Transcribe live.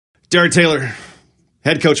Derek Taylor,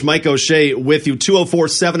 head coach Mike O'Shea with you.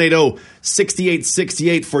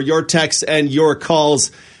 204-780-6868 for your texts and your calls.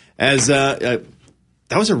 As that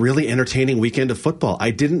was a really entertaining weekend of football.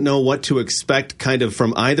 I didn't know what to expect kind of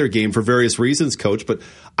from either game for various reasons, Coach, but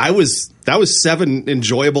that was 7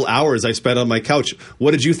 enjoyable hours I spent on my couch.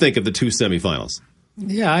 What did you think of the 2 semifinals?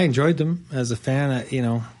 Yeah, I enjoyed them as a fan.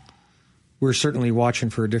 We're certainly watching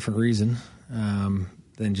for a different reason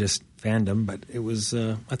than just fandom, but it was.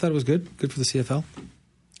 I thought it was good for the CFL.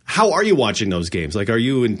 How are you watching those games? Like, are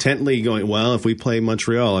you intently going, well, if we play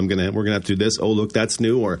Montreal, we're gonna have to do this. Oh, look, that's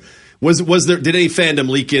new. Or did any fandom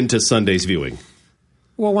leak into Sunday's viewing?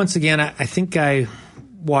 Well, once again, I think I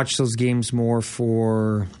watch those games more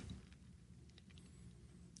for,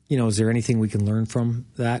 is there anything we can learn from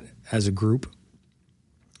that as a group?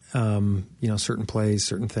 Certain plays,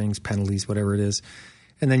 certain things, penalties, whatever it is.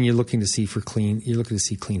 And then you're looking to see clean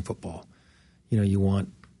football. You want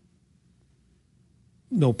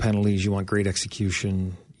no penalties. You want great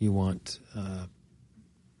execution. You want a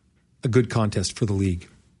good contest for the league.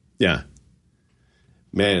 Yeah.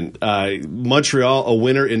 Man, Montreal, a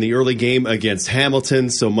winner in the early game against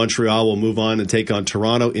Hamilton, so Montreal will move on and take on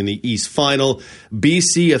Toronto in the East Final.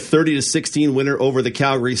 BC, a 30-16 winner over the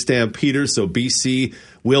Calgary Stampeders, so BC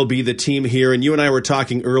will be the team here. And you and I were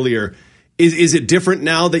talking earlier, is it different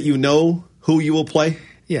now that you know who you will play?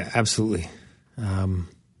 Yeah, absolutely.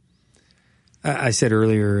 I said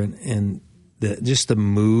earlier, and just the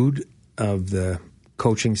mood of the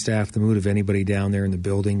coaching staff, the mood of anybody down there in the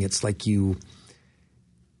building, it's like your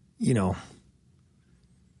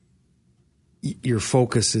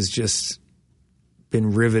focus has just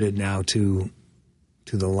been riveted now to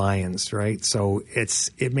the Lions, right? So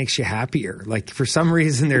it makes you happier. Like, for some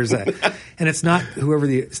reason there's and it's not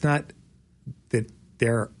it's not that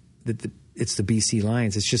it's the BC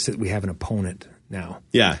Lions. It's just that we have an opponent now.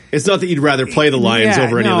 Yeah. It's not that you'd rather play the Lions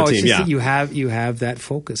over any other team. It's just that you have that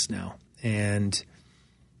focus now and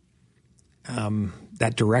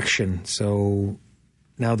that direction. So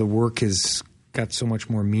now the work has got so much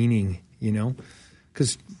more meaning,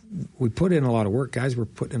 because we put in a lot of work. Guys were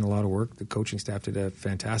putting in a lot of work. The coaching staff did a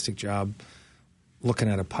fantastic job looking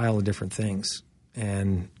at a pile of different things.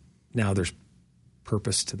 And now there's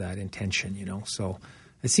purpose to that, intention, So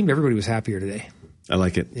it seemed everybody was happier today. I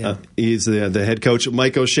like it. Yeah. He's the head coach,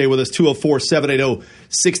 Mike O'Shea, with us.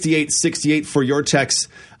 204-780-6868 for your texts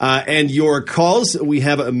and your calls. We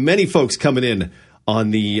have many folks coming in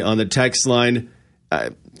on the text line.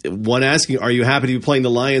 One asking, are you happy to be playing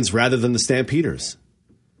the Lions rather than the Stampeders?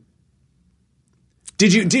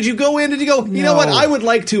 Did you go in? Did you go, you know what, I would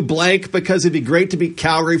like to blank because it'd be great to beat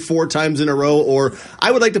Calgary 4 times in a row, or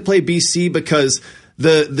I would like to play BC because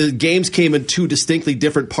the games came in 2 distinctly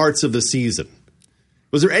different parts of the season?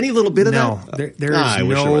 Was there any little bit of that?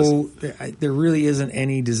 There really isn't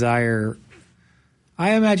any desire.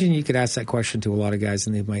 I imagine you could ask that question to a lot of guys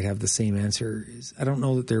and they might have the same answer. I don't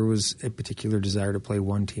know that there was a particular desire to play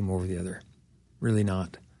one team over the other. Really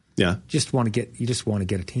not. Yeah. You just want to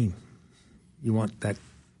get a team. You want that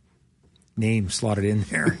name slotted in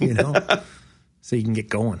there, so you can get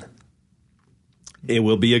going. It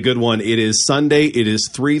will be a good one. It is Sunday. It is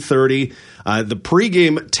 3:30. The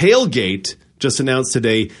pregame tailgate just announced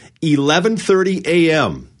today, 11:30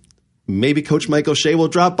 a.m. Maybe Coach Mike O'Shea will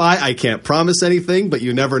drop by. I can't promise anything, but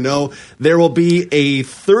you never know. There will be a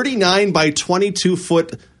 39 by 22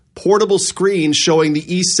 foot portable screen showing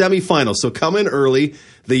the East semifinal. So come in early.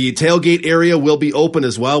 The tailgate area will be open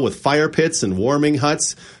as well with fire pits and warming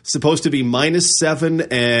huts. Supposed to be -7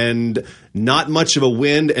 and not much of a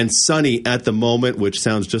wind and sunny at the moment, which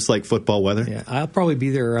sounds just like football weather. Yeah, I'll probably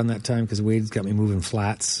be there around that time because Wade's got me moving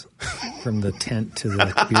flats from the tent to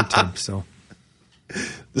the beer tub. So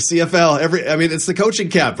the CFL, it's the coaching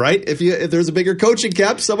cap, right? If there's a bigger coaching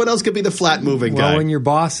cap, someone else could be the flat moving guy. Well, when your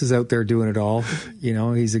boss is out there doing it all,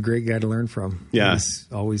 he's a great guy to learn from. Yeah. He's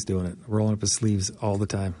always doing it, rolling up his sleeves all the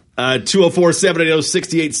time.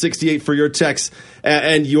 204-780-6868 for your texts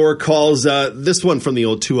and your calls. This one from the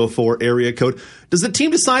old 204 area code. Does the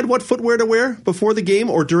team decide what footwear to wear before the game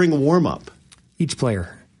or during a warm-up? Each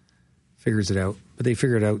player figures it out, but they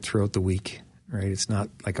figure it out throughout the week, right? It's not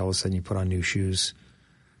like all of a sudden you put on new shoes.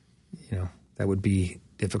 That would be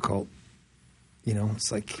difficult.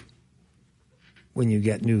 It's like when you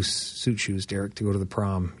get new suit shoes, Derek, to go to the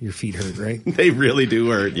prom, your feet hurt, right? They really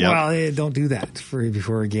do hurt, yeah. Well, don't do that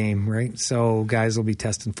before a game, right? So guys will be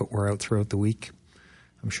testing footwear out throughout the week.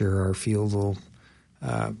 I'm sure our field will,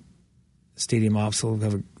 stadium ops will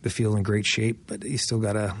have the field in great shape, but you still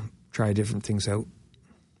got to try different things out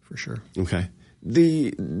for sure. Okay.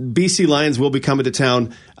 the BC Lions will be coming to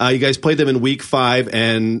town. You guys played them in Week 5,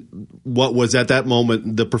 and what was at that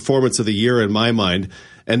moment the performance of the year in my mind.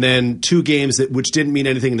 And then 2 games which didn't mean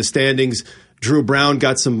anything in the standings. Drew Brown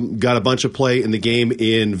got a bunch of play in the game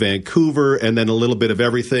in Vancouver, and then a little bit of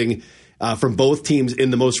everything from both teams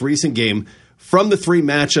in the most recent game. From the 3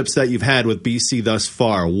 matchups that you've had with BC thus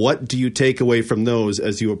far, what do you take away from those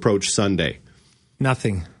as you approach Sunday?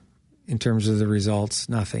 Nothing in terms of the results.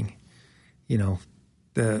 Nothing.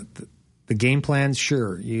 The game plans,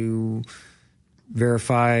 sure. You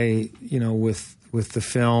verify, with the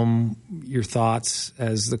film, your thoughts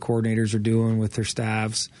as the coordinators are doing with their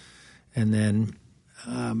staffs. And then,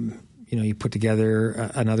 you put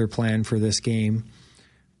together another plan for this game.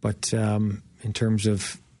 But in terms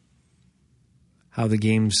of how the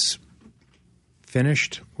game's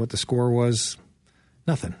finished, what the score was,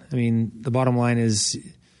 nothing. I mean, the bottom line is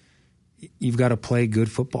you've got to play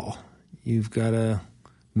good football. You've got to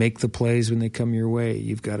make the plays when they come your way.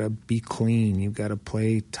 You've got to be clean. You've got to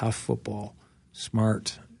play tough football,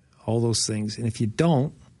 smart, all those things. And if you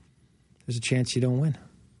don't, there's a chance you don't win.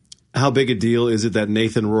 How big a deal is it that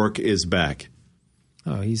Nathan Rourke is back?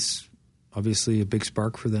 Oh, he's obviously a big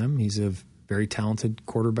spark for them. He's a very talented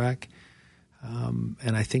quarterback.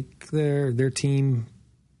 And I think their team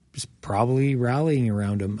is probably rallying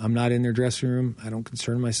around him. I'm not in their dressing room. I don't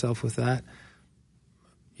concern myself with that.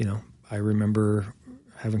 I remember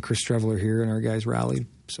having Chris Streveler here and our guys rallied.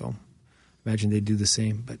 So imagine they'd do the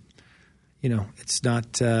same. But, it's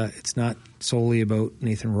not solely about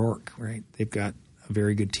Nathan Rourke, right? They've got a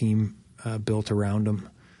very good team built around him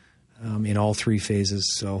in all 3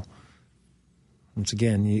 phases. So once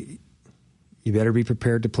again, you better be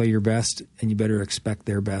prepared to play your best, and you better expect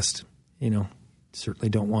their best. Certainly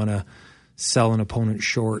don't want to sell an opponent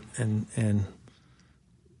short and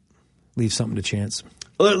leave something to chance.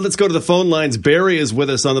 Let's go to the phone lines. Barry is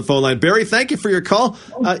with us on the phone line. Barry, thank you for your call.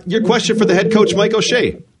 Your question for the head coach, Mike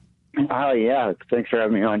O'Shea. Yeah. Thanks for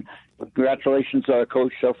having me on. Congratulations,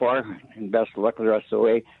 Coach, so far, and best of luck with the rest of the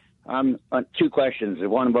way. 2 questions,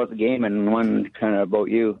 one about the game and one kind of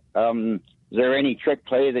about you. Is there any trick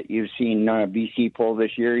play that you've seen BC pull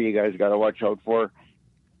this year you guys got to watch out for?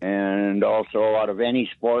 And also, out of any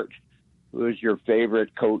sport, who's your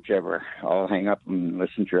favorite coach ever? I'll hang up and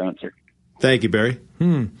listen to your answer. Thank you, Barry.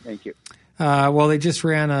 Thank you. Well, they just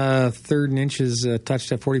ran a 3rd and inches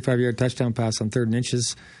touchdown, 45-yard touchdown pass on 3rd and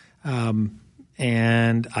inches.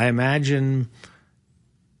 And I imagine,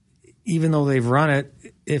 even though they've run it,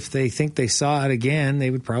 if they think they saw it again, they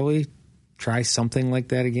would probably try something like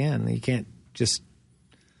that again. You can't just,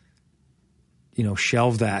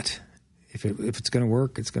 shelve that. If it's going to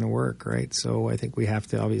work, it's going to work, right? So I think we have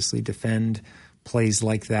to obviously defend plays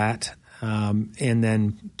like that, and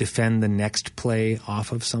then defend the next play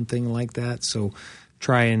off of something like that. So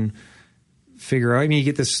try and figure out. I mean, you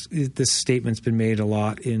get this statement's been made a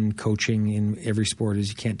lot in coaching in every sport, is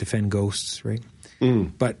you can't defend ghosts, right?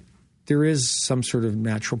 But there is some sort of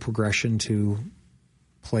natural progression to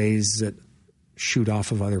plays that shoot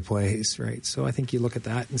off of other plays, right? So I think you look at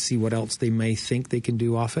that and see what else they may think they can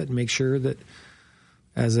do off it, and make sure that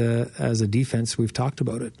as a defense, we've talked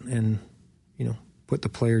about it, and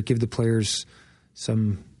give the players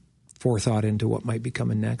some forethought into what might be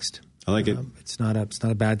coming next. I like it. It's not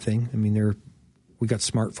a bad thing. I mean, we got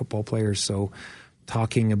smart football players, so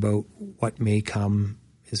talking about what may come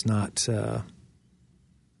is not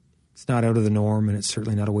it's not out of the norm, and it's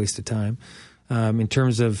certainly not a waste of time. In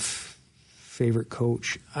terms of favorite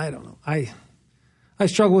coach, I don't know. I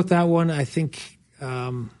struggle with that one. I think.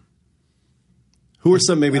 Who are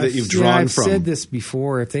some maybe that you've drawn I've from? I've said this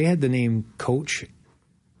before. If they had the name coach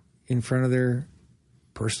in front of their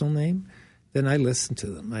personal name, then I listened to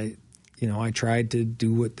them. I tried to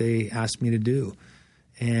do what they asked me to do.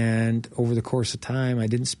 And over the course of time, I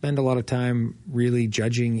didn't spend a lot of time really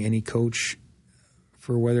judging any coach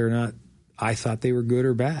for whether or not I thought they were good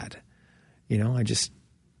or bad. There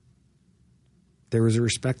was a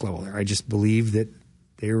respect level there. I just believed that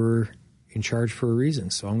they were in charge for a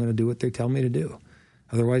reason. So I'm going to do what they tell me to do.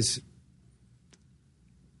 Otherwise,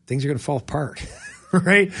 things are going to fall apart.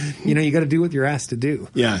 Right? You got to do what you're asked to do.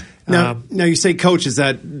 Yeah. Now you say coach, is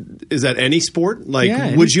that any sport? Like,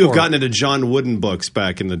 yeah, would you sport. have gotten into John Wooden books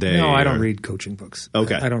back in the day? No, I don't read coaching books.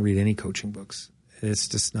 Okay. I don't read any coaching books. It's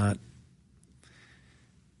just not,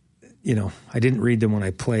 I didn't read them when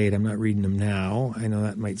I played. I'm not reading them now. I know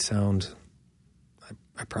that might sound,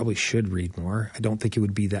 I probably should read more. I don't think it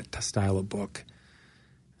would be that style of book.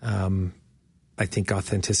 I think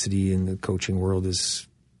authenticity in the coaching world is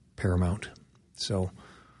paramount. So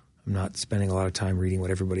I'm not spending a lot of time reading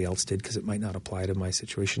what everybody else did because it might not apply to my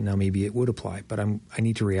situation. Now maybe it would apply, but I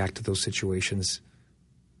need to react to those situations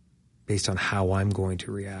based on how I'm going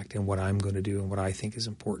to react and what I'm going to do and what I think is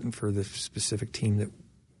important for the specific team that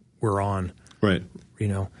we're on. Right.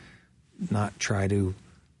 Not try to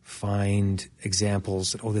find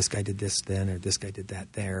examples that, this guy did this then or this guy did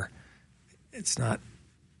that there. It's not,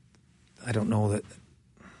 I don't know that,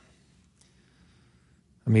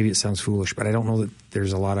 maybe it sounds foolish, but I don't know that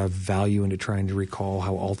there's a lot of value into trying to recall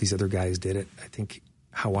how all these other guys did it. I think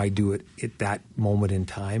how I do it at that moment in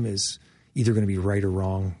time is either going to be right or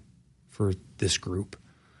wrong for this group.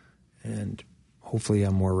 And hopefully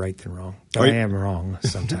I'm more right than wrong. But I am wrong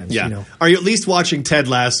sometimes. Yeah. Are you at least watching Ted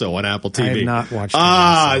Lasso on Apple TV? I have not watched Ted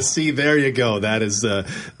Lasso. See, there you go. That is the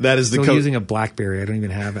Still using a BlackBerry. I don't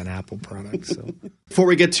even have an Apple product. So before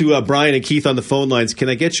we get to Brian and Keith on the phone lines, can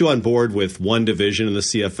I get you on board with one division in the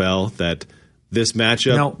CFL that this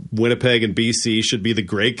matchup, Winnipeg and BC, should be the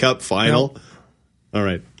Grey Cup final? All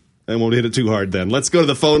right. I won't hit it too hard then. Let's go to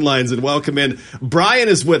the phone lines and welcome in. Brian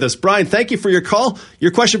is with us. Brian, thank you for your call.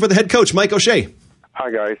 Your question for the head coach, Mike O'Shea. Hi,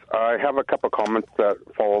 guys. I have a couple of comments that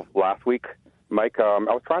follow last week. Mike, I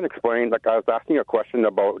was trying to explain, I was asking you a question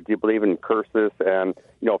about do you believe in curses and,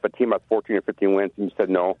 if a team has 14 or 15 wins, and you said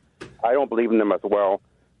no. I don't believe in them as well.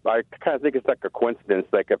 I kind of think it's like a coincidence.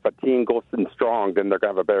 Like if a team goes in strong, then they're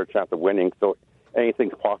going to have a better chance of winning. So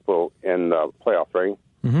anything's possible in the playoffs, right?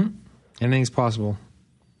 Mm-hmm. Anything's possible.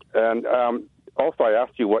 And also, I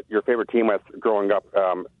asked you what your favorite team was growing up.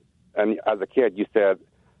 And as a kid, you said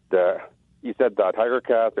the Tiger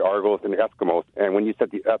Cats, the Argos, and the Eskimos. And when you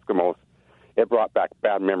said the Eskimos, it brought back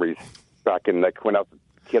bad memories back in when I was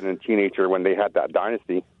a kid and a teenager when they had that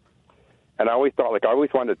dynasty. And I always thought, I always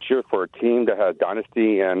wanted to cheer for a team that had a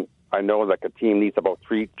dynasty. And I know a team needs about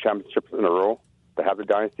 3 championships in a row to have the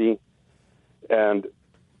dynasty. And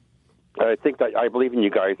I think that I believe in you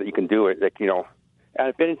guys that you can do it. And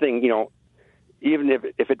if anything, even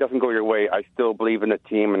if it doesn't go your way, I still believe in the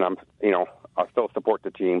team, and I'll still support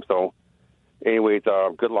the team. So, anyways,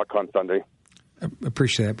 good luck on Sunday. I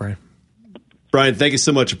appreciate that, Brian. Brian, thank you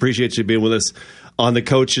so much. Appreciate you being with us on the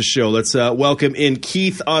Coaches Show. Let's welcome in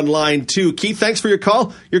Keith on line 2. Keith, thanks for your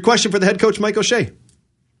call. Your question for the head coach, Mike O'Shea.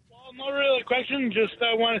 Well, not really a question. Just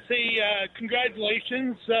I want to say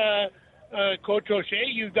congratulations, Coach O'Shea.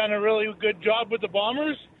 You've done a really good job with the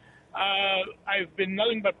Bombers. I've been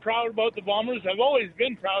nothing but proud about the Bombers. I've always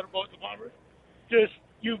been proud about the Bombers. Just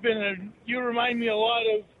you remind me a lot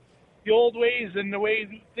of the old ways and the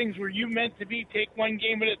way things were you meant to be. Take one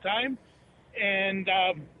game at a time. And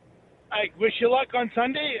I wish you luck on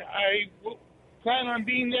Sunday. I plan on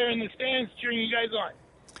being there in the stands cheering you guys on.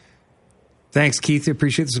 Thanks, Keith. I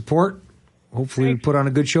appreciate the support. Hopefully we put on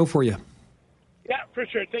a good show for you. Yeah, for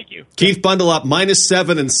sure. Thank you. Keith, bundle up.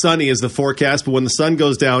 -7 and sunny is the forecast, but when the sun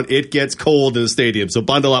goes down, it gets cold in the stadium. So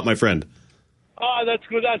bundle up, my friend. Oh, that's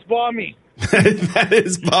good. That's balmy. That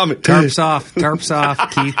is balmy. Tarps off,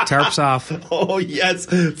 Keith. Tarps off. Oh yes,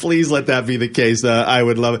 please let that be the case. I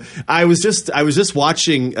would love it. I was just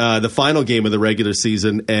watching the final game of the regular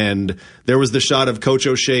season, and there was the shot of Coach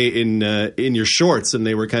O'Shea in your shorts, and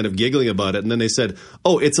they were kind of giggling about it. And then they said,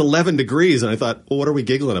 "Oh, it's 11 degrees," and I thought, "Well, what are we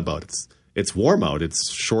giggling about? It's warm out. It's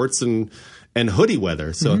shorts and hoodie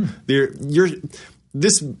weather." So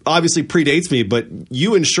this obviously predates me, but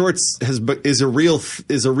you in shorts is a real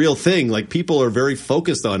thing. Like people are very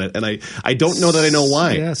focused on it, and I don't know that I know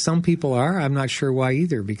why. Yeah, some people are. I'm not sure why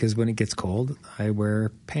either. Because when it gets cold, I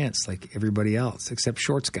wear pants like everybody else, except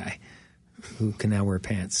shorts guy, who can now wear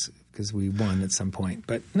pants because we won at some point.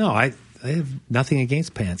 But no, I have nothing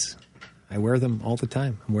against pants. I wear them all the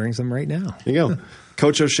time. I'm wearing them right now. There you go.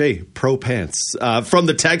 Coach O'Shea, pro pants. From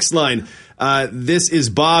the text line, this is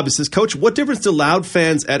Bob. It says, Coach, what difference do loud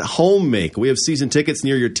fans at home make? We have season tickets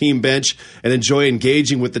near your team bench and enjoy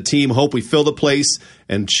engaging with the team. Hope we fill the place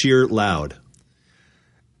and cheer loud.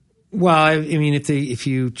 Well, I mean, if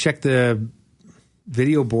you check the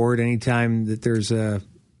video board anytime that there's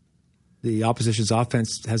the opposition's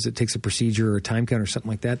offense takes a procedure or a time count or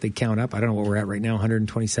something like that, they count up. I don't know what we're at right now,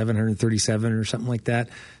 127, 137 or something like that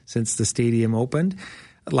since the stadium opened.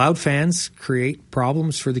 Loud fans create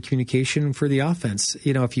problems for the communication for the offense.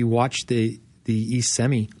 If you watch the East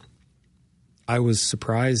Semi, I was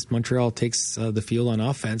surprised Montreal takes the field on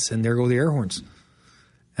offense and there go the air horns.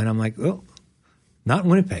 And I'm like, oh, not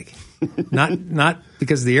Winnipeg. not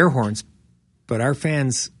because of the air horns, but our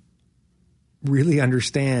fans really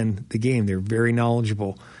understand the game. They're very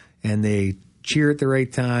knowledgeable, and they cheer at the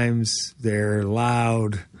right times. They're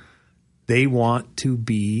loud. They want to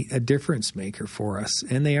be a difference maker for us,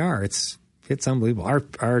 and they are. It's unbelievable.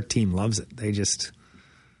 Our team loves it.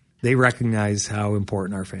 They recognize how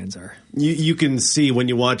important our fans are. You can see when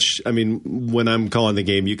you watch, I mean, when I'm calling the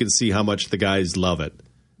game, you can see how much the guys love it.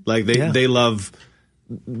 Like they love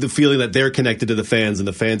the feeling that they're connected to the fans and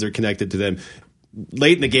the fans are connected to them.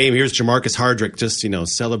 Late in the game, here's Jamarcus Hardrick just,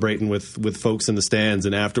 celebrating with folks in the stands,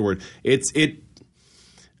 and afterward,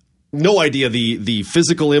 no idea the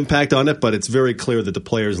physical impact on it, but it's very clear that the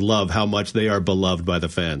players love how much they are beloved by the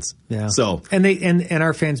fans. Yeah. So and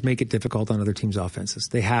our fans make it difficult on other teams' offenses.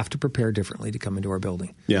 They have to prepare differently to come into our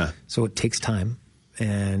building. Yeah. So it takes time,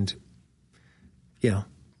 and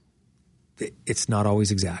it's not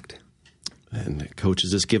always exact. And coach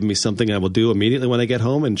has just given me something I will do immediately when I get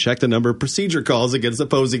home and check the number of procedure calls against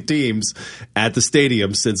opposing teams at the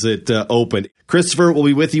stadium since it opened. Christopher will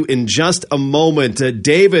be with you in just a moment.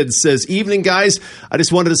 David says, evening, guys. I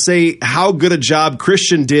just wanted to say how good a job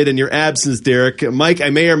Christian did in your absence, Derek. Mike, I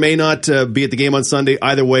may or may not be at the game on Sunday.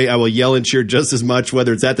 Either way, I will yell and cheer just as much,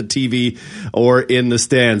 whether it's at the TV or in the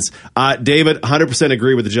stands. David, 100%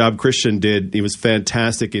 agree with the job Christian did. He was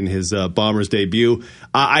fantastic in his Bombers debut.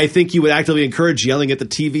 I think you would actively encourage yelling at the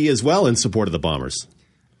TV as well in support of the Bombers.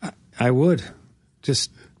 I would. Just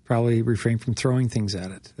probably refrain from throwing things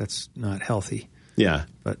at it. That's not healthy. Yeah.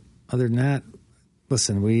 But other than that,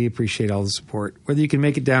 listen, we appreciate all the support, whether you can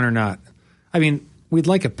make it down or not. I mean, we'd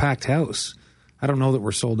like a packed house. I don't know that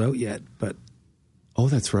we're sold out yet, but oh,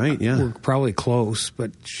 that's right. Yeah. We're probably close,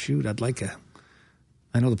 but shoot,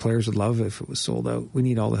 I know the players would love it if it was sold out. We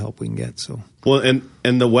need all the help we can get. So well,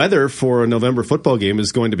 and the weather for a November football game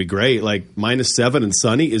is going to be great. Like -7 and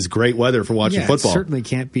sunny is great weather for watching football. It certainly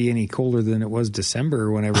can't be any colder than it was December,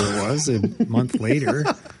 or whenever it was, a month later.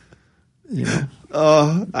 And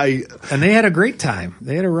they had a great time.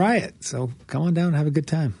 They had a riot. So come on down and have a good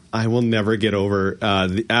time. I will never get over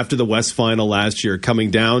after the West Final last year,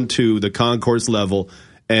 coming down to the concourse level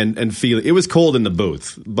and feeling it was cold in the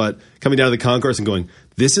booth, but coming down to the concourse and going,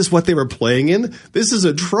 this is what they were playing in? This is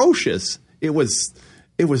atrocious. It was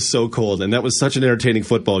so cold, and that was such an entertaining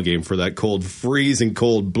football game for that cold, freezing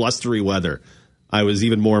cold, blustery weather. I was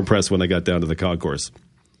even more impressed when I got down to the concourse.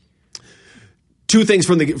 Two things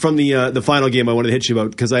from the final game I wanted to hit you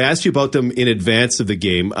about, because I asked you about them in advance of the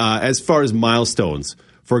game. As far as milestones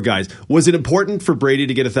for guys, was it important for Brady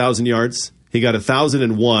to get 1,000 yards? He got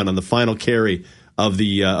 1,001 on the final carry of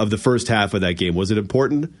the first half of that game. Was it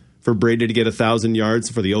important for Brady to get 1,000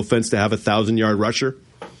 yards, for the offense to have a 1,000-yard rusher?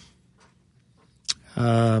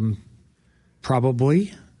 Probably.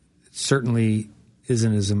 It certainly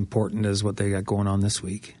isn't as important as what they got going on this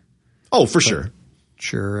week. Oh, for sure.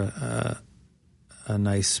 Sure. A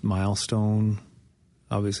nice milestone,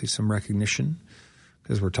 obviously some recognition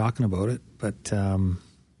because we're talking about it, but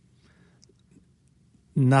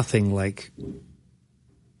nothing like,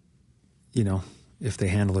 if they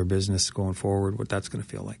handle their business going forward, what that's going to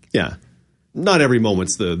feel like. Yeah. Not every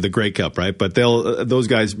moment's the Grey Cup, right? But those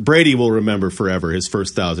guys, Brady will remember forever his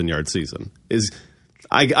first 1,000-yard season.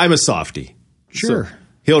 I'm a softie. Sure. So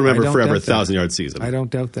he'll remember forever a 1,000-yard season. I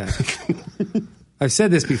don't doubt that. I've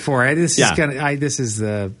said this before.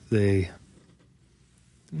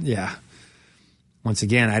 Once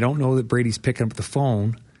again, I don't know that Brady's picking up the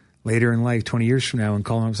phone later in life, 20 years from now, and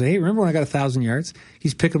calling him and say, hey, remember when I got 1,000 yards?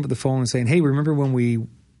 He's picking up the phone and saying, hey, remember when we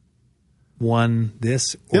won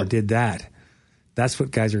this or did that? That's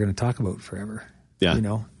what guys are going to talk about forever. Yeah.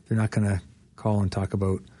 They're not going to call and talk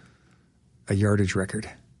about a yardage record,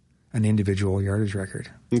 an individual yardage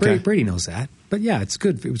record. Okay. Brady knows that. But yeah, it's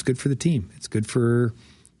good. It was good for the team. It's good for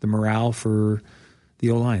the morale for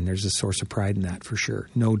the O-line. There's a source of pride in that for sure.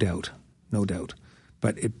 No doubt.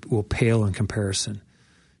 But it will pale in comparison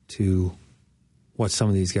to what some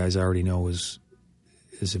of these guys already know is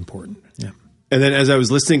important. Yeah. And then as I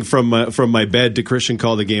was listening from my bed to Christian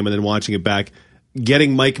call the game and then watching it back,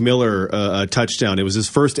 getting Mike Miller a touchdown. It was his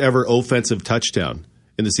first ever offensive touchdown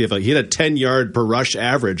in the CFL. He had a 10-yard per rush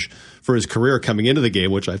average for his career coming into the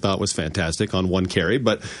game, which I thought was fantastic on one carry.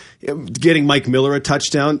 But getting Mike Miller a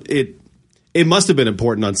touchdown, it must have been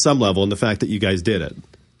important on some level in the fact that you guys did it.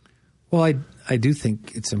 Well, I do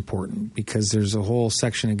think it's important because there's a whole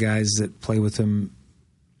section of guys that play with him,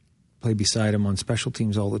 play beside him on special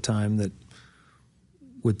teams all the time that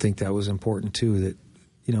would think that was important too. That,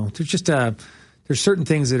 there's just there's certain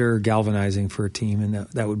things that are galvanizing for a team, and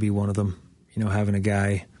that would be one of them. Having a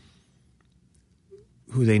guy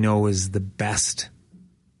who they know is the best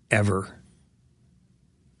ever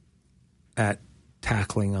at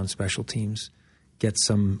tackling on special teams get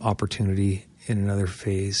some opportunity in another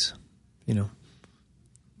phase.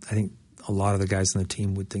 I think a lot of the guys on the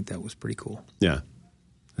team would think that was pretty cool. Yeah.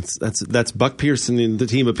 That's Buck Pearson and the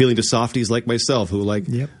team appealing to softies like myself who like.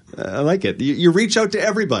 Yep. I like it. You reach out to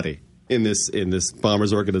everybody in this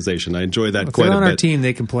Bombers organization. I enjoy that If quite they're a on bit. our team,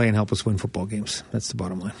 they can play and help us win football games. That's the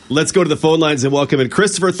bottom line. Let's go to the phone lines and welcome in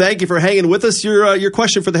Christopher. Thank you for hanging with us. Your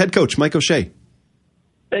question for the head coach, Mike O'Shea.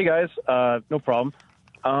 Hey guys, no problem.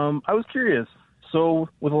 I was curious. So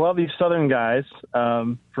with a lot of these southern guys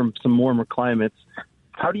from some warmer climates,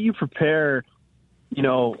 how do you prepare?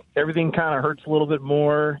 Everything kind of hurts a little bit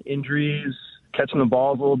more. Injuries, catching the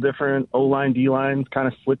ball is a little different. O-line, D-line's kind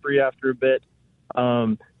of slippery after a bit.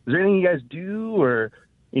 Is there anything you guys do or,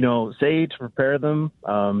 say to prepare them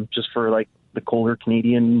just for like the colder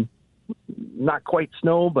Canadian, not quite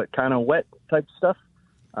snow, but kind of wet type stuff?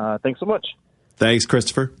 Thanks so much. Thanks,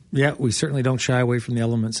 Christopher. Yeah, we certainly don't shy away from the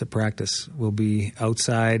elements at practice. We'll be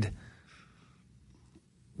outside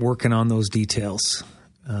working on those details.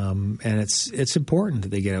 And it's important that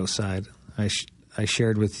they get outside. I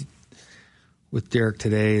shared with Derek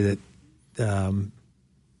today that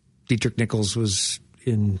Dietrich Nichols was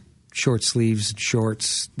in short sleeves and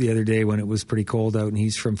shorts the other day when it was pretty cold out, and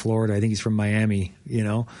he's from Florida. I think he's from Miami, He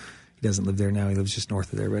doesn't live there now. He lives just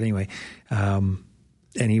north of there. But anyway, and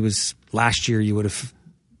he was last year. You would have,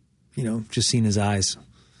 just seen his eyes.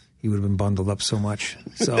 He would have been bundled up so much.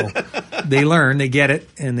 So they learn, they get it,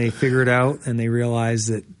 and they figure it out, and they realize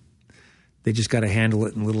that they just got to handle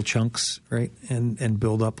it in little chunks, right? And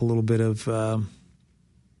build up a little bit of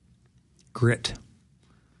grit,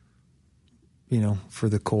 for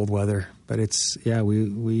the cold weather. But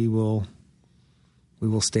we will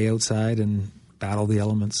stay outside and battle the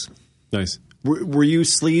elements. Nice. Were you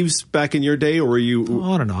sleeves back in your day, or were you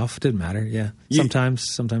on and off? Didn't matter. Yeah,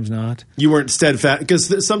 sometimes not. You weren't steadfast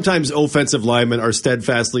because sometimes offensive linemen are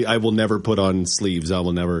steadfastly. I will never put on sleeves. I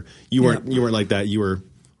will never. You weren't. You weren't like that. You were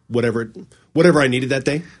whatever I needed that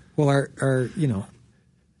day. Well, our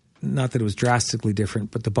not that it was drastically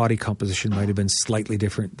different, but the body composition might have been slightly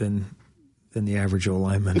different than the average O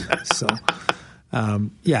lineman. So,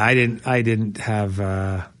 I didn't have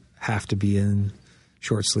to be in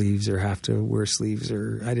short sleeves or have to wear sleeves,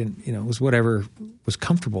 or I didn't, it was whatever was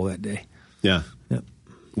comfortable that day. Yeah. Yep.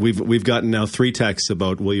 We've gotten now 3 texts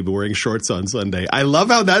about will you be wearing shorts on Sunday. I love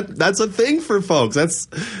how that's a thing for folks.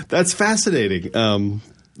 That's fascinating.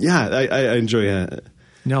 I enjoy that.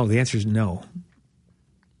 No, the answer is no.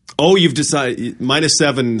 Oh, you've decided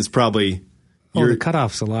 -7 is probably. The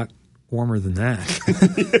cutoff's a lot warmer than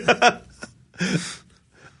that.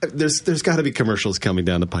 There's got to be commercials coming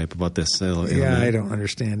down the pipe about this. I don't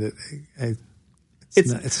understand it.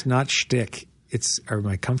 It's not shtick. It's, am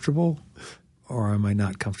I comfortable or am I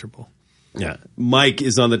not comfortable? Yeah. Mike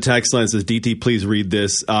is on the text line, says, DT, please read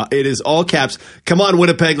this. It is all caps. Come on,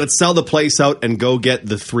 Winnipeg. Let's sell the place out and go get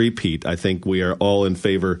the 3-peat. I think we are all in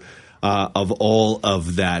favor of all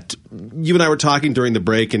of that. You and I were talking during the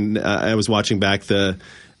break, and I was watching back the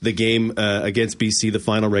game against BC, the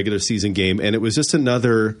final regular season game, and it was just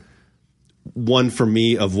another one for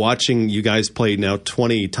me of watching you guys play now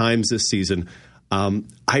 20 times this season.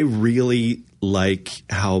 I really like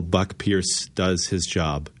how Buck Pierce does his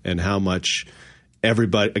job and how much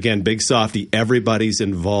everybody, again, big softy, everybody's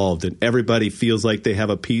involved and everybody feels like they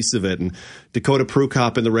have a piece of it. And Dakota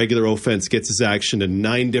Prukop in the regular offense gets his action, and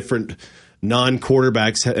 9 different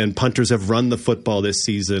non-quarterbacks and punters have run the football this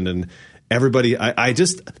season. And everybody,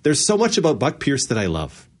 there's so much about Buck Pierce that I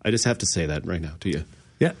love. I just have to say that right now to you.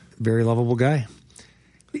 Yeah, very lovable guy.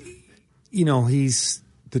 He's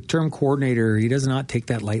the term coordinator. He does not take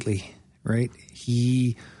that lightly, right?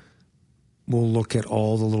 He will look at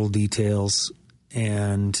all the little details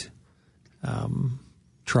and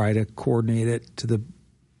try to coordinate it to the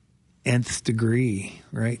nth degree,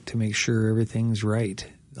 right? To make sure everything's right,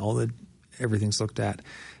 everything's looked at.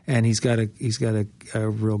 And he's got a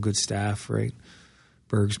real good staff, right?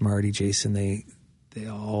 Bergs, Marty, Jason, they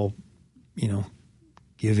all,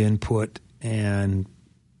 give input, and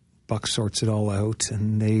Buck sorts it all out,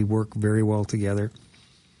 and they work very well together.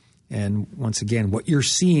 And once again, what you're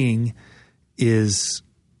seeing is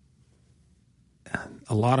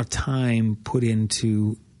a lot of time put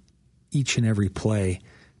into each and every play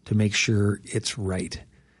to make sure it's right.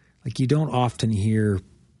 Like, you don't often hear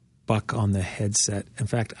Buck on the headset. In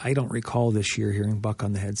fact, I don't recall this year hearing Buck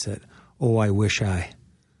on the headset, "Oh, I wish I."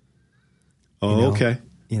 Oh, okay.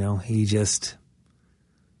 He just,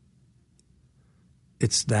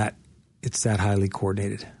 it's that highly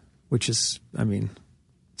coordinated, which is,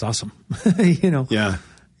 it's awesome. Yeah.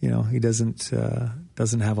 He doesn't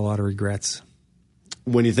have a lot of regrets.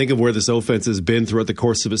 When you think of where this offense has been throughout the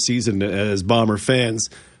course of a season as Bomber fans,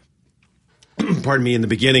 pardon me, in the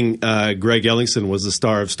beginning, Greg Ellingson was the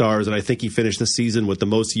star of stars, and I think he finished the season with the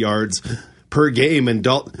most yards per game. And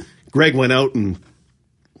Greg went out, and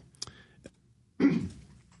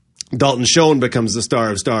Dalton Schoen becomes the star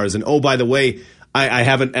of stars. And, oh, by the way, I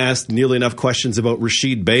haven't asked nearly enough questions about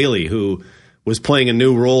Rasheed Bailey, who was playing a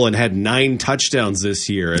new role and had 9 touchdowns this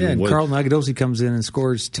year. And Carlton Agudosi comes in and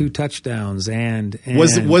scores 2 touchdowns. Carlton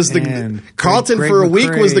Greg for a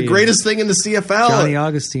week was the McCray, greatest thing in the CFL. Johnny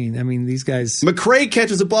Augustine. I mean, these guys. McCray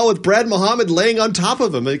catches a ball with Brad Muhammad laying on top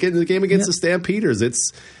of him in the game against the Stampeders.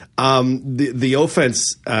 It's the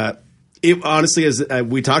offense. Honestly, as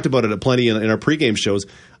we talked about it plenty in our pregame shows,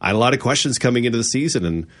 I had a lot of questions coming into the season,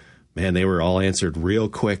 and man, they were all answered real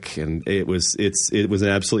quick, and it was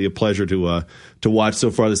absolutely a pleasure to watch so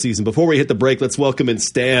far this season. Before we hit the break, let's welcome in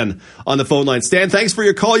Stan on the phone line. Stan, thanks for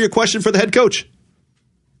your call. Your question for the head coach.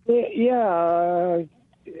 Yeah,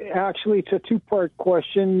 actually, it's a 2-part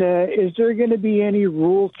question. Is there going to be any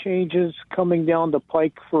rule changes coming down the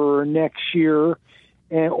pike for next year,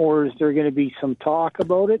 or is there going to be some talk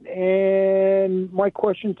about it? And my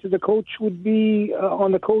question to the coach would be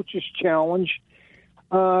on the coach's challenge.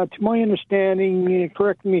 To my understanding,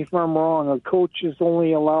 correct me if I'm wrong, a coach is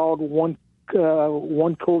only allowed one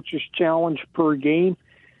coach's challenge per game.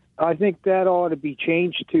 I think that ought to be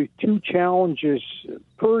changed to 2 challenges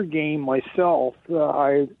per game myself.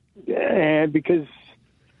 Because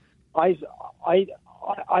I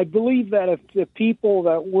believe that if the people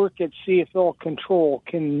that work at CFL Control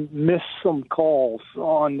can miss some calls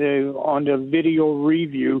on the video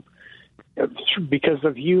review because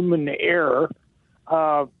of human error,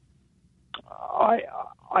 I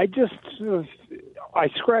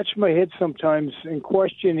scratch my head sometimes in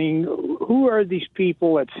questioning who are these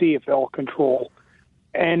people at CFL Control,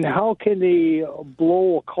 and how can they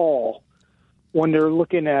blow a call when they're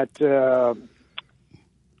looking at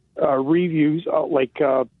reviews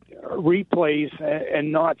replays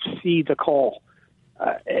and not see the call.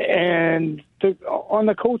 On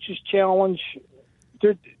the coach's challenge,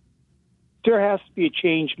 there has to be a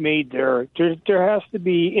change made there. There has to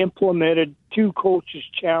be implemented 2 coaches'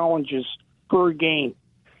 challenges per game.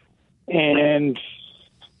 And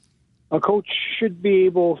a coach should be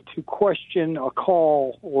able to question a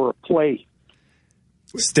call or a play.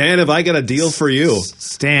 Stan, have I got a deal for you?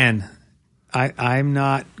 Stan, I'm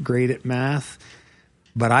not great at math,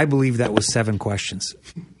 but I believe that was 7 questions.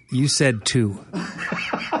 You said 2.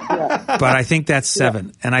 Yeah. But I think that's 7.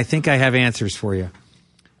 Yeah. And I think I have answers for you.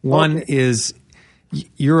 One is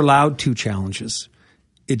you're allowed 2 challenges.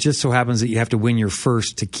 It just so happens that you have to win your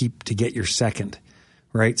first to get your second,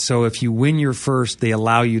 right? So if you win your first, they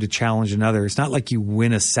allow you to challenge another. It's not like you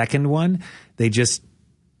win a second one. They just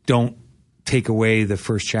don't take away the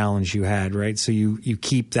first challenge you had, right? So you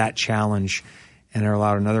keep that challenge and are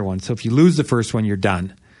allowed another one. So if you lose the first one, you're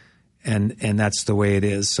done. And that's the way it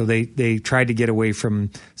is. So they tried to get away from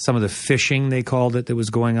some of the fishing, they called it, that was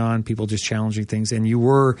going on, people just challenging things. And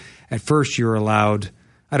at first you were allowed,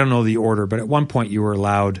 I don't know the order, but at one point you were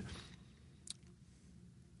allowed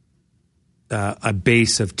a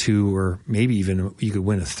base of 2, or maybe even you could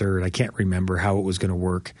win a third. I can't remember how it was going to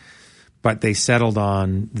work. But they settled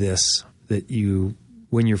on this, that you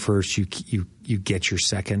win your first, you get your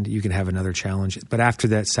second, you can have another challenge. But after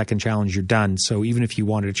that second challenge, you're done. So even if you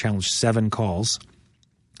wanted to challenge 7 calls,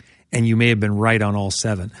 and you may have been right on all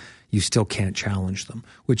 7, you still can't challenge them,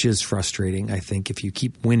 which is frustrating. I think if you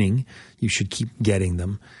keep winning, you should keep getting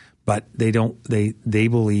them. But they don't. They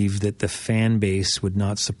believe that the fan base would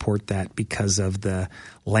not support that because of the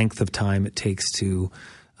length of time it takes to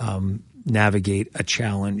navigate a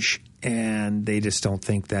challenge. And they just don't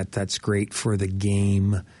think that that's great for the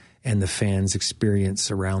game and the fans' experience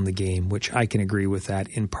around the game, which I can agree with that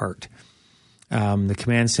in part. The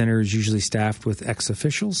command center is usually staffed with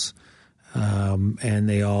ex-officials, and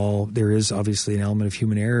there is obviously an element of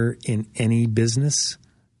human error in any business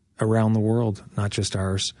around the world, not just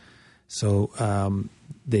ours. So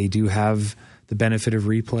they do have the benefit of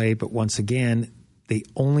replay, but once again, they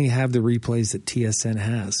only have the replays that TSN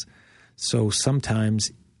has. So sometimes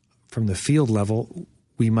from the field level,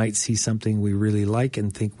 we might see something we really like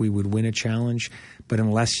and think we would win a challenge, but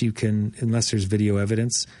unless there's video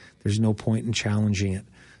evidence, there's no point in challenging it.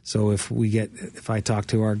 So if I talk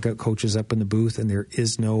to our coaches up in the booth and there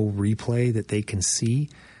is no replay that they can see,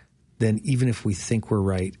 then even if we think we're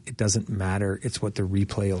right, it doesn't matter. It's what the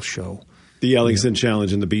replay will show. The Ellingson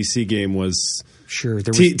challenge in the BC game was sure.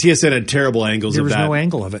 TSN had terrible angles of that. There was no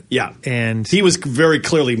angle of it. Yeah, and he was very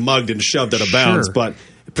clearly mugged and shoved out of bounds, but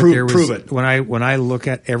prove it. When I look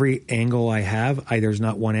at every angle I have, there's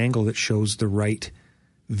not one angle that shows the right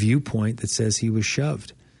viewpoint that says he was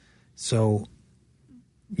shoved. So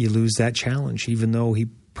you lose that challenge, even though he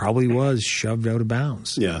probably was shoved out of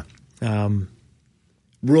bounds. Yeah.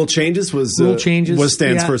 Rule changes was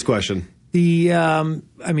Stan's first question.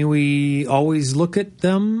 We always look at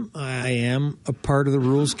them. I am a part of the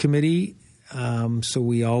rules committee, so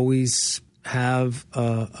we always have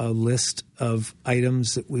a list of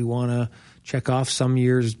items that we want to check off. Some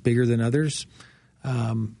years bigger than others,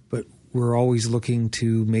 but we're always looking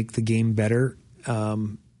to make the game better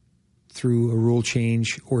through a rule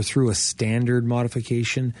change or through a standard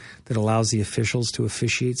modification that allows the officials to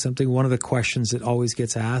officiate something. One of the questions that always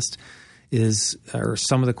gets asked or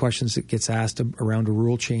some of the questions that gets asked around a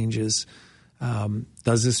rule change is,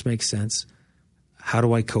 does this make sense? How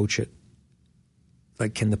do I coach it?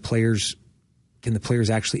 Like, can the players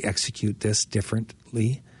actually execute this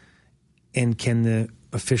differently? And can the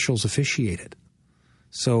officials officiate it?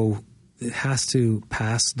 So it has to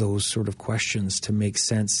pass those sort of questions to make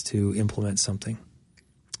sense to implement something.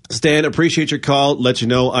 Stan, appreciate your call. Let you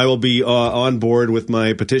know I will be on board with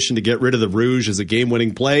my petition to get rid of the Rouge as a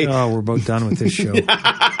game-winning play. Oh, we're about done with this show.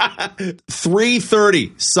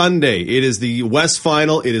 3:30 Sunday. It is the West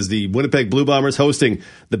Final. It is the Winnipeg Blue Bombers hosting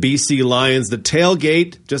the BC Lions. The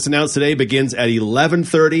tailgate, just announced today, begins at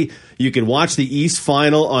 11:30. You can watch the East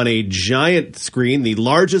Final on a giant screen, the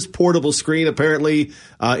largest portable screen apparently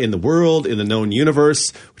in the world, in the known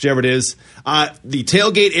universe, whichever it is. The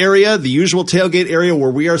tailgate area, the usual tailgate area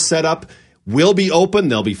where we are set up, will be open.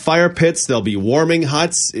 There'll be fire pits. There'll be warming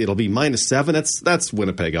huts. It'll be -7. That's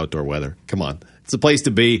Winnipeg outdoor weather. Come on. It's a place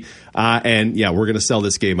to be. And yeah, we're going to sell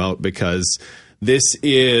this game out because this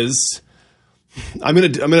is... I'm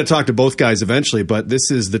going to talk to both guys eventually, but this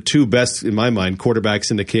is the two best, in my mind, quarterbacks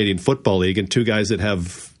in the Canadian Football League, and two guys that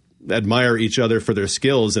admire each other for their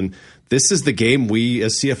skills. And this is the game we,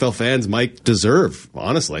 as CFL fans, might deserve,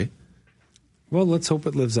 honestly. Well, let's hope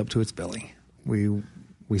it lives up to its billing.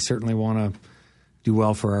 We certainly want to do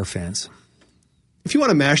well for our fans. If you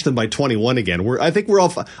want to mash them by 21 again, I think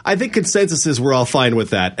consensus is we're all fine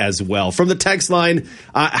with that as well. From the text line,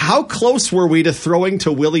 how close were we to throwing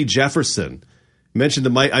to Willie Jefferson? I mentioned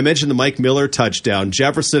the Mike Miller touchdown.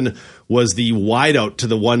 Jefferson was the wideout to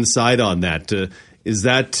the one side on that. Is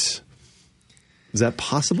that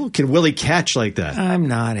possible? Can Willie catch like that? I'm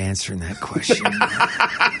not answering that question.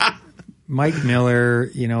 Mike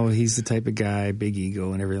Miller, he's the type of guy, big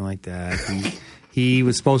ego and everything like that. He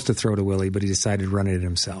was supposed to throw to Willie, but he decided to run it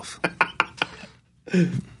himself.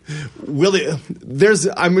 Willie,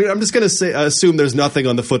 I'm just going to assume there's nothing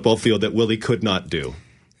on the football field that Willie could not do.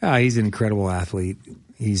 He's an incredible athlete.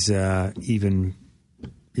 He's even,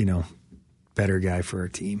 better guy for our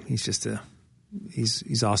team. He's just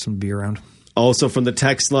he's awesome to be around. Also from the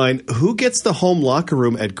text line, who gets the home locker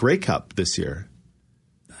room at Grey Cup this year?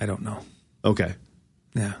 I don't know. Okay.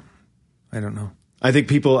 Yeah, I don't know. We got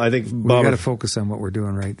to focus on what we're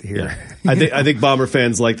doing right here. Yeah. I think Bomber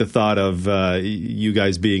fans like the thought of you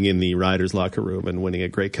guys being in the Riders locker room and winning a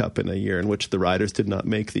Grey Cup in a year in which the Riders did not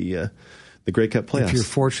make the Grey Cup playoffs. If you're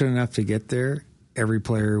fortunate enough to get there, every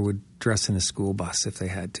player would dress in a school bus if they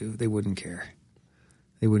had to. They wouldn't care.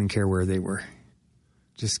 They wouldn't care where they were.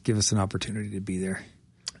 Just give us an opportunity to be there.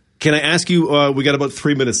 Can I ask you, we got about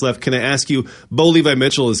 3 minutes left. Can I ask you, Bo Levi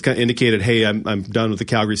Mitchell has kind of indicated, hey, I'm done with the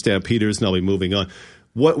Calgary Stampeders and I'll be moving on.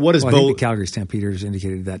 What is Bo? I think the Calgary Stampeders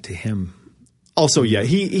indicated that to him. Also, yeah,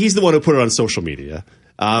 he's the one who put it on social media.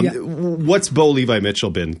 What's Bo Levi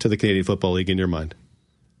Mitchell been to the Canadian Football League in your mind?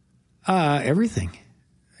 Everything.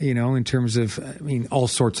 In terms of, all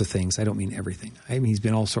sorts of things. I don't mean everything. He's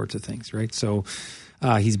been all sorts of things, right? So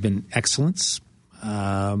he's been excellence.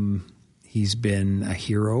 He's been a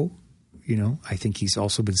hero. I think he's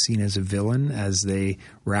also been seen as a villain as they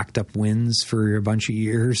racked up wins for a bunch of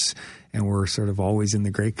years and were sort of always in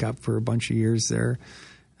the Grey Cup for a bunch of years there.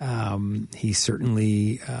 He's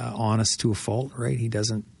certainly honest to a fault, right? He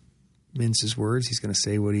doesn't mince his words. He's going to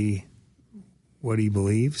say what he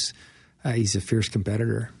believes. He's a fierce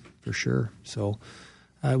competitor for sure. So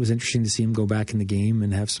it was interesting to see him go back in the game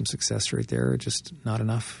and have some success right there. Just not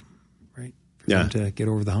enough, right? For him to get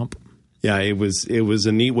over the hump. Yeah, it was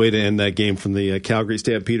a neat way to end that game from the Calgary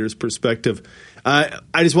Stampeders perspective. I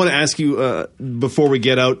just want to ask you before we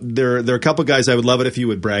get out, there are a couple guys I would love it if you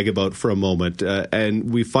would brag about for a moment.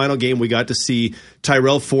 And final game, we got to see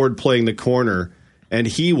Tyrell Ford playing the corner, and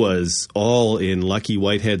he was all in Lucky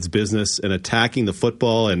Whitehead's business and attacking the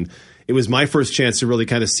football. And it was my first chance to really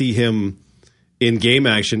kind of see him in game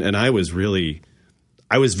action, and I was very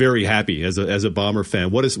happy as a Bomber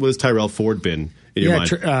fan. What has Tyrell Ford been in your mind?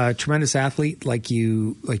 Tremendous athlete, like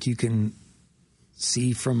you can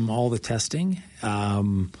see from all the testing.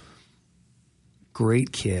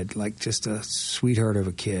 great kid, like just a sweetheart of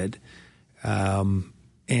a kid,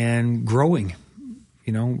 and growing,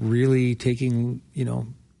 really taking,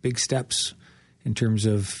 big steps in terms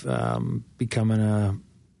of becoming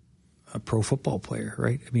a pro football player,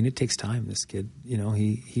 right? I mean, it takes time, this kid.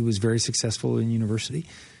 He was very successful in university,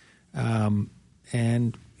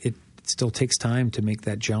 and it still takes time to make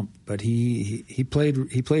that jump. But he played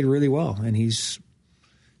really well, and he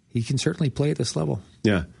can certainly play at this level.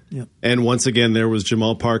 Yeah. Yeah. And once again, there was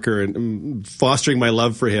Jamal Parker, and fostering my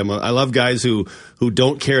love for him. I love guys who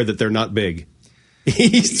don't care that they're not big.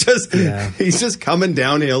 He's just coming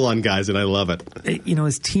downhill on guys, and I love it.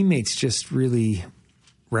 His teammates just really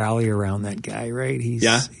rally around that guy, right? He's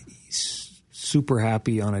super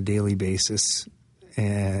happy on a daily basis,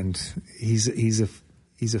 and he's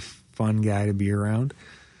a fun guy to be around,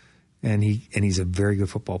 and he's a very good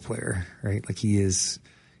football player, right? Like he's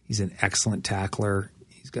an excellent tackler.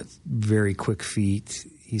 He's got very quick feet.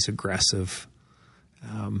 He's aggressive.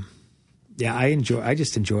 I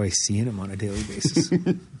just enjoy seeing him on a daily basis.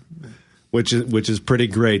 Which is pretty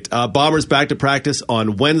great. Bombers back to practice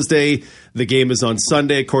on Wednesday. The game is on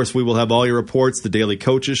Sunday. Of course, we will have all your reports, the Daily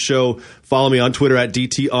Coaches Show. Follow me on Twitter at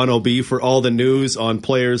DTOnOB for all the news on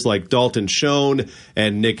players like Dalton Schoen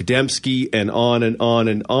and Nick Dembski and on and on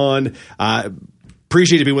and on.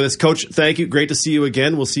 Appreciate you being with us, Coach. Thank you. Great to see you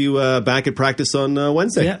again. We'll see you back at practice on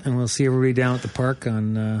Wednesday. Yeah, and we'll see everybody down at the park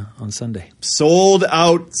on Sunday. Sold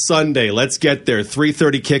out Sunday. Let's get there.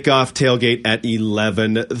 3:30 kickoff, tailgate at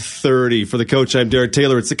 11:30. For the coach, I'm Derek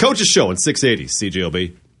Taylor. It's the Coaches Show on 680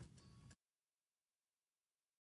 CJOB.